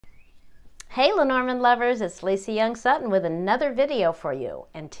Hey Lenormand lovers, it's Lacey Young Sutton with another video for you.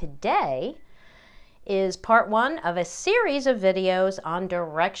 And today is part one of a series of videos on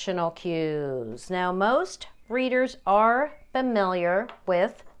directional cues. Now most readers are familiar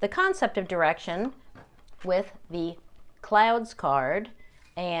with the concept of direction with the clouds card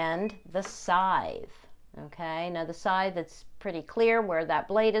and the scythe. Okay, now the scythe, it's pretty clear where that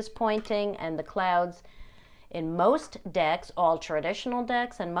blade is pointing, and the clouds in most decks, all traditional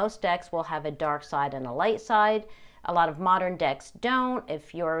decks, and most decks will have a dark side and a light side. A lot of modern decks don't.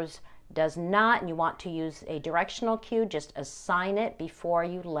 If yours does not and you want to use a directional cue, just assign it before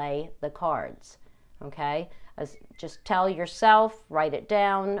you lay the cards. Okay? Just tell yourself, write it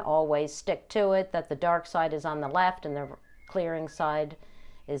down, always stick to it, that the dark side is on the left and the clearing side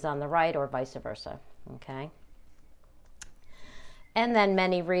is on the right, or vice versa. Okay? And then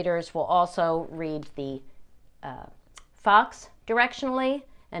many readers will also read the fox directionally,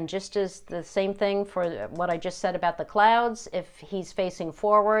 and just as the same thing for what I just said about the clouds, if he's facing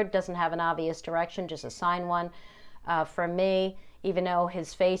forward, doesn't have an obvious direction, just assign one. For me, even though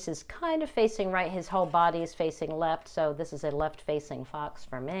his face is kind of facing right, his whole body is facing left, so this is a left-facing fox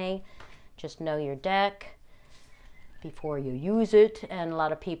for me. Just know your deck before you use it. And a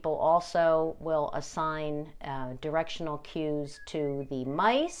lot of people also will assign directional cues to the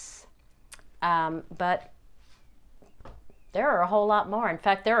mice, but there are a whole lot more. In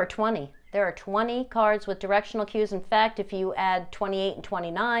fact, there are 20. There are 20 cards with directional cues. In fact, if you add 28 and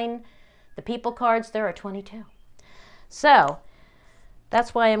 29, the people cards, there are 22. So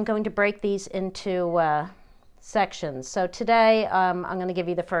that's why I'm going to break these into sections. So today I'm going to give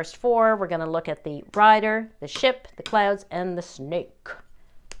you the first four. We're going to look at the rider, the ship, the clouds, and the snake.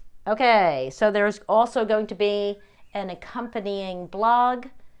 Okay, so there's also going to be an accompanying blog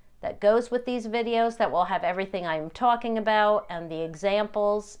that goes with these videos that will have everything I'm talking about and the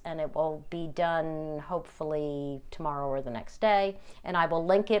examples, and it will be done hopefully tomorrow or the next day, and I will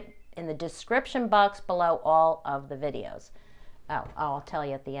link it in the description box below all of the videos. Oh, I'll tell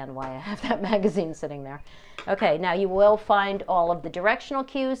you at the end why I have that magazine sitting there. Okay, now you will find all of the directional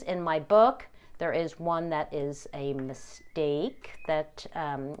cues in my book. There is one that is a mistake that,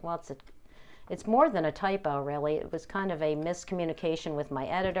 well, it's more than a typo, really. It was kind of a miscommunication with my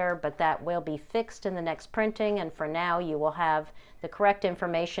editor, but that will be fixed in the next printing, and for now you will have the correct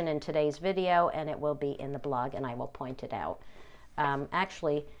information in today's video, and it will be in the blog, and I will point it out.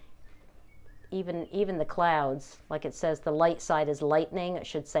 Actually, even the clouds, like it says the light side is lightning, it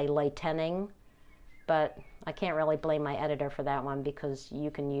should say lightening, but I can't really blame my editor for that one, because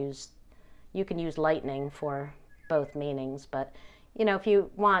you can use lightning for both meanings, but you know, if you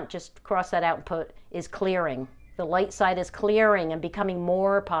want, just cross that out and put is clearing. The light side is clearing and becoming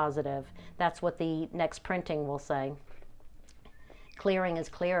more positive. That's what the next printing will say. Clearing is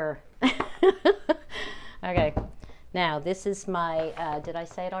clearer. Okay, now this is my, did I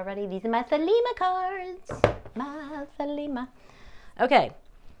say it already? These are my Thelema cards. My Thelema. Okay,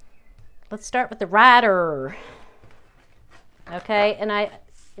 let's start with the rider. Okay, and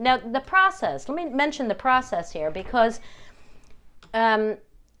now the process, let me mention the process here, because I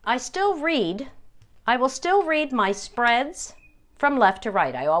will still read my spreads from left to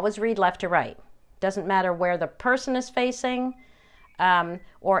right. I always read left to right. Doesn't matter where the person is facing,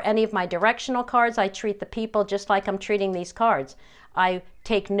 or any of my directional cards. I treat the people just like I'm treating these cards. I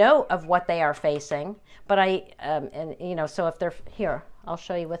take note of what they are facing, but and you know, so if they're here, I'll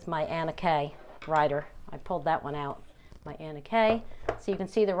show you with my Anna K rider. I pulled that one out, my Anna K. So you can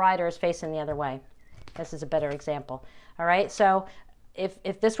see the rider is facing the other way. This is a better example. All right, so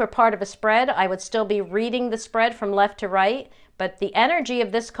if this were part of a spread, I would still be reading the spread from left to right, but the energy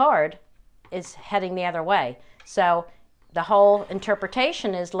of this card is heading the other way. So the whole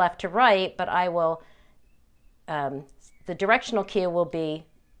interpretation is left to right, but I will, the directional cue will be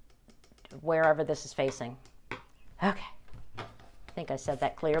wherever this is facing. Okay, I think I said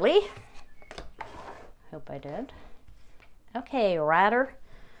that clearly. Hope I did. Okay, rider.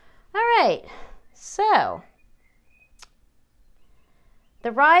 All right, so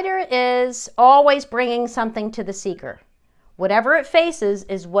the rider is always bringing something to the seeker. Whatever it faces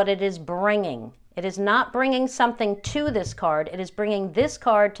is what it is bringing. It is not bringing something to this card. It is bringing this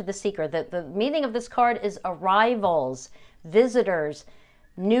card to the seeker. The meaning of this card is arrivals, visitors,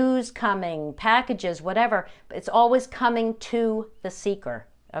 news coming, packages, whatever. It's always coming to the seeker,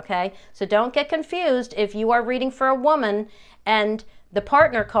 okay? So don't get confused. If you are reading for a woman and the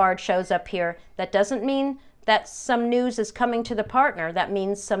partner card shows up here, that doesn't mean that some news is coming to the partner. That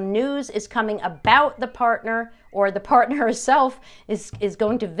means some news is coming about the partner, or the partner herself is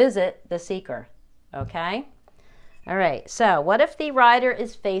going to visit the seeker. Okay? All right, so what if the rider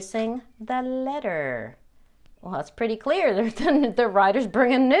is facing the letter? Well, that's pretty clear. The rider's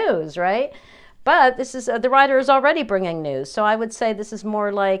bringing news, right? But this is the rider is already bringing news. So I would say this is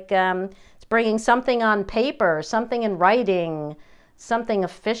more like it's bringing something on paper, something in writing, something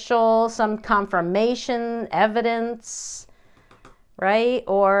official, some confirmation, evidence, right?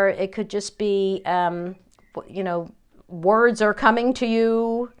 Or it could just be, you know, words are coming to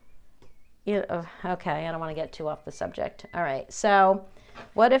you. Okay, I don't want to get too off the subject. All right, so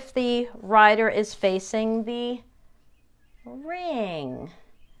what if the rider is facing the ring?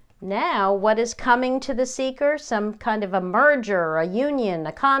 Now, what is coming to the seeker? Some kind of a merger, a union,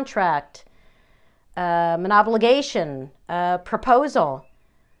 a contract, an obligation, a proposal,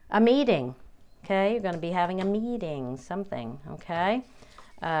 a meeting. Okay, you're going to be having a meeting, something, okay?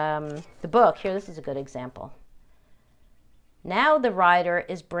 The book, here, this is a good example. Now the rider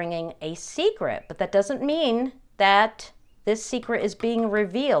is bringing a secret, but that doesn't mean that this secret is being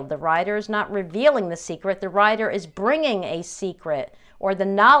revealed. The rider is not revealing the secret. The rider is bringing a secret, or the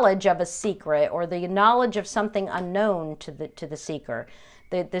knowledge of a secret, or the knowledge of something unknown to the seeker.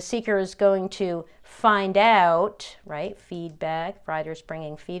 The seeker is going to find out, right? Feedback. Rider's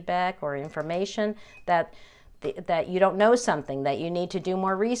bringing feedback or information that you don't know something, that you need to do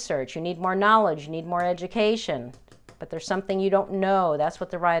more research, you need more knowledge, you need more education. But there's something you don't know. That's what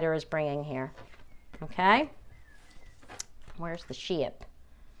the rider is bringing here. Okay? Where's the ship?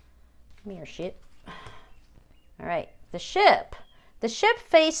 Come here, ship. All right, the ship. The ship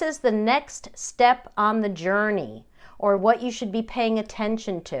faces the next step on the journey, or what you should be paying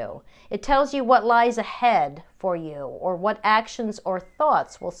attention to. It tells you what lies ahead for you, or what actions or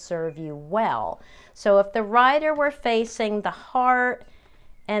thoughts will serve you well. So if the rider were facing the heart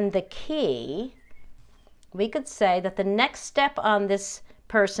and the key, we could say that the next step on this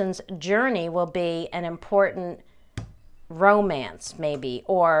person's journey will be an important romance, maybe,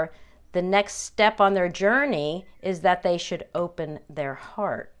 or the next step on their journey is that they should open their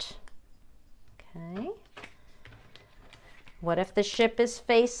heart. Okay. What if the ship is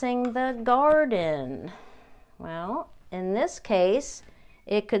facing the garden? Well, in this case,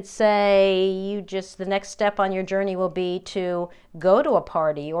 it could say the next step on your journey will be to go to a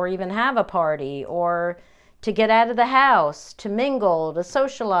party, or even have a party, or to get out of the house, to mingle, to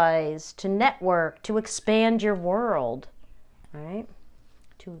socialize, to network, to expand your world, right?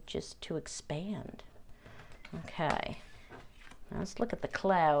 To expand. Okay, now let's look at the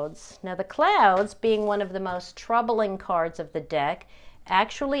clouds. Now the clouds, being one of the most troubling cards of the deck,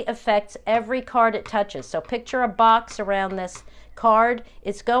 actually affects every card it touches. So picture a box around this card.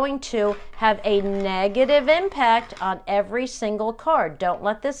 It's going to have a negative impact on every single card. Don't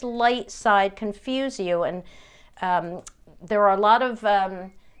let this light side confuse you. And there are a lot of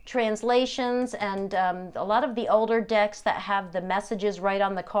translations and a lot of the older decks that have the messages right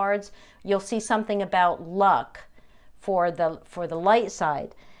on the cards. You'll see something about luck for the light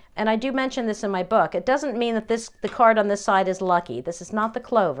side. And I do mention this in my book. It doesn't mean that the card on this side is lucky. This is not the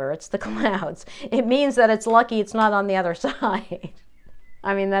clover, it's the clouds. It means that it's lucky it's not on the other side.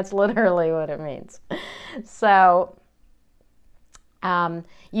 I mean, that's literally what it means. So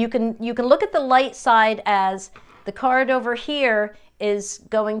you can look at the light side as the card over here is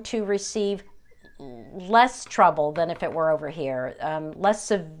going to receive less trouble than if it were over here, less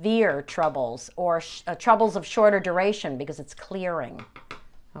severe troubles, or troubles of shorter duration because it's clearing.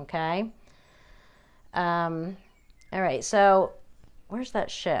 Okay. All right. So where's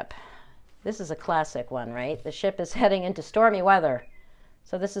that ship? This is a classic one, right? The ship is heading into stormy weather.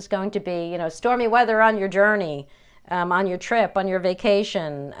 So this is going to be, stormy weather on your journey, on your trip, on your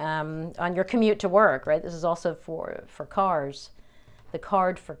vacation, on your commute to work, right? This is also for cars, the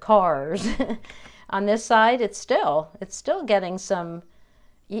card for cars. On this side, it's still getting some.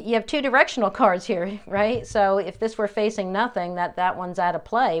 You have two directional cards here, right? So if this were facing nothing, that one's out of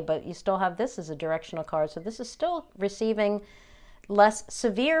play, but you still have this as a directional card. So this is still receiving less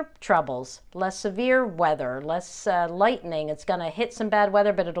severe troubles, less severe weather, less lightning. It's going to hit some bad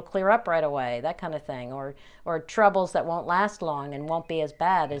weather, but it'll clear up right away, that kind of thing. Or troubles that won't last long and won't be as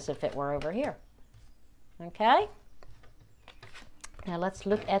bad as if it were over here. Okay? Now let's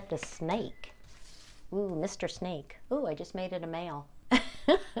look at the snake. Ooh, Mr. Snake. Ooh, I just made it a male.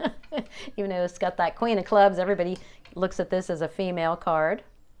 Even though it's got that Queen of Clubs, everybody looks at this as a female card.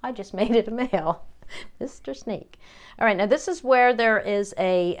 I just made it a male. Mr. Snake. All right, now this is where there is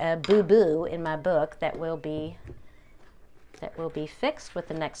a boo-boo in my book that will be fixed with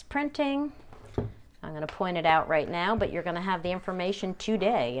the next printing. I'm going to point it out right now, but you're going to have the information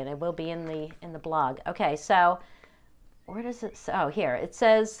today, and it will be in the blog. Okay, so where does it? Oh, here it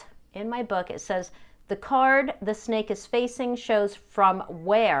says in my book. It says the card the snake is facing shows from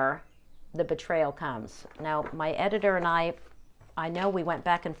where the betrayal comes. Now, my editor and I know we went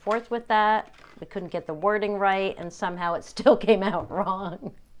back and forth with that. We couldn't get the wording right, and somehow it still came out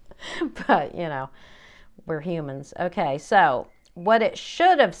wrong. But, you know, we're humans. Okay, so what it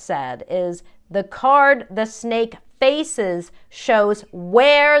should have said is the card the snake faces shows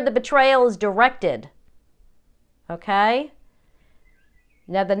where the betrayal is directed. Okay?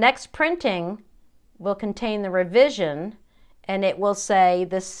 Now, the next printing will contain the revision, and it will say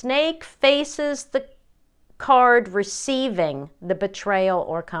the snake faces the card receiving the betrayal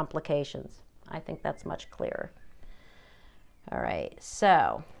or complications. I think that's much clearer. All right,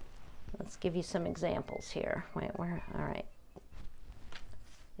 so let's give you some examples here. Wait, where? All right.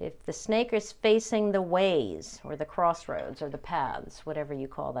 If the snake is facing the ways or the crossroads or the paths, whatever you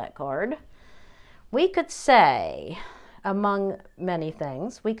call that card, we could say, among many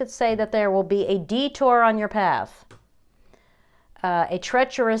things, we could say that there will be a detour on your path, a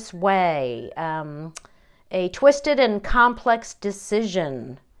treacherous way, a twisted and complex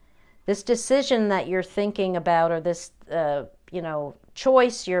decision. This decision that you're thinking about, or this, you know,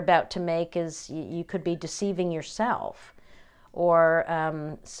 choice you're about to make, is you could be deceiving yourself, or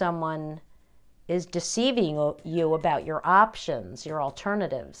someone is deceiving you about your options, your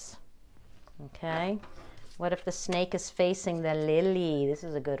alternatives. Okay? What if the snake is facing the lily? This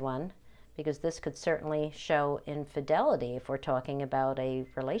is a good one, because this could certainly show infidelity if we're talking about a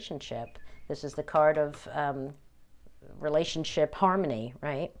relationship. This is the card of relationship harmony,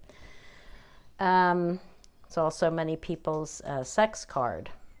 right? It's also many people's sex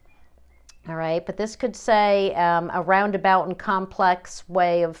card. All right, but this could say a roundabout and complex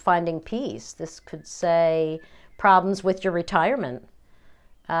way of finding peace. This could say problems with your retirement.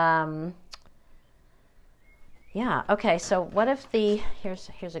 Yeah, okay, so what if the,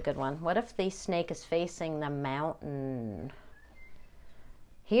 here's a good one. What if the snake is facing the mountain?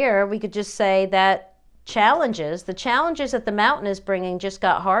 Here, we could just say that the challenges that the mountain is bringing just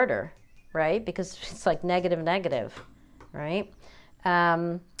got harder, right? Because it's like negative, right?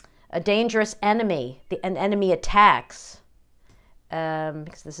 A dangerous enemy, an enemy attacks,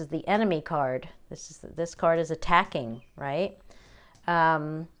 because this is the enemy card. This card is attacking, right?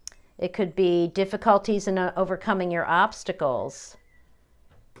 It could be difficulties in overcoming your obstacles.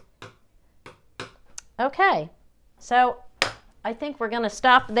 Okay, so I think we're going to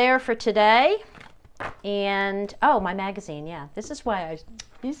stop there for today. And oh, my magazine, yeah, this is why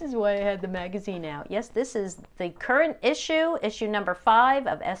I had the magazine out. Yes, this is the current issue number 5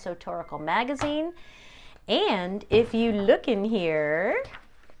 of Esoterical Magazine. And if you look in here,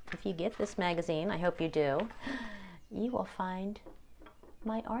 if you get this magazine, I hope you do, you will find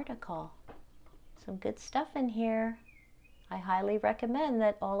my article. Some good stuff in here. I highly recommend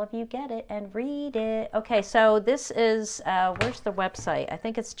that all of you get it and read it. Okay, so this is, where's the website? I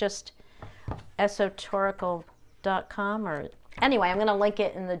think it's just esoterical.com, or anyway, I'm going to link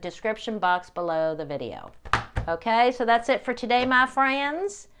it in the description box below the video. Okay, so that's it for today, my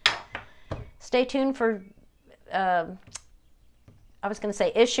friends. Stay tuned for, I was going to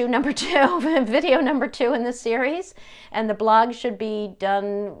say issue number 2, video number 2 in this series. And the blog should be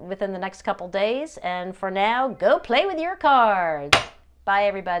done within the next couple days. And for now, go play with your cards. Bye,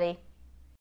 everybody.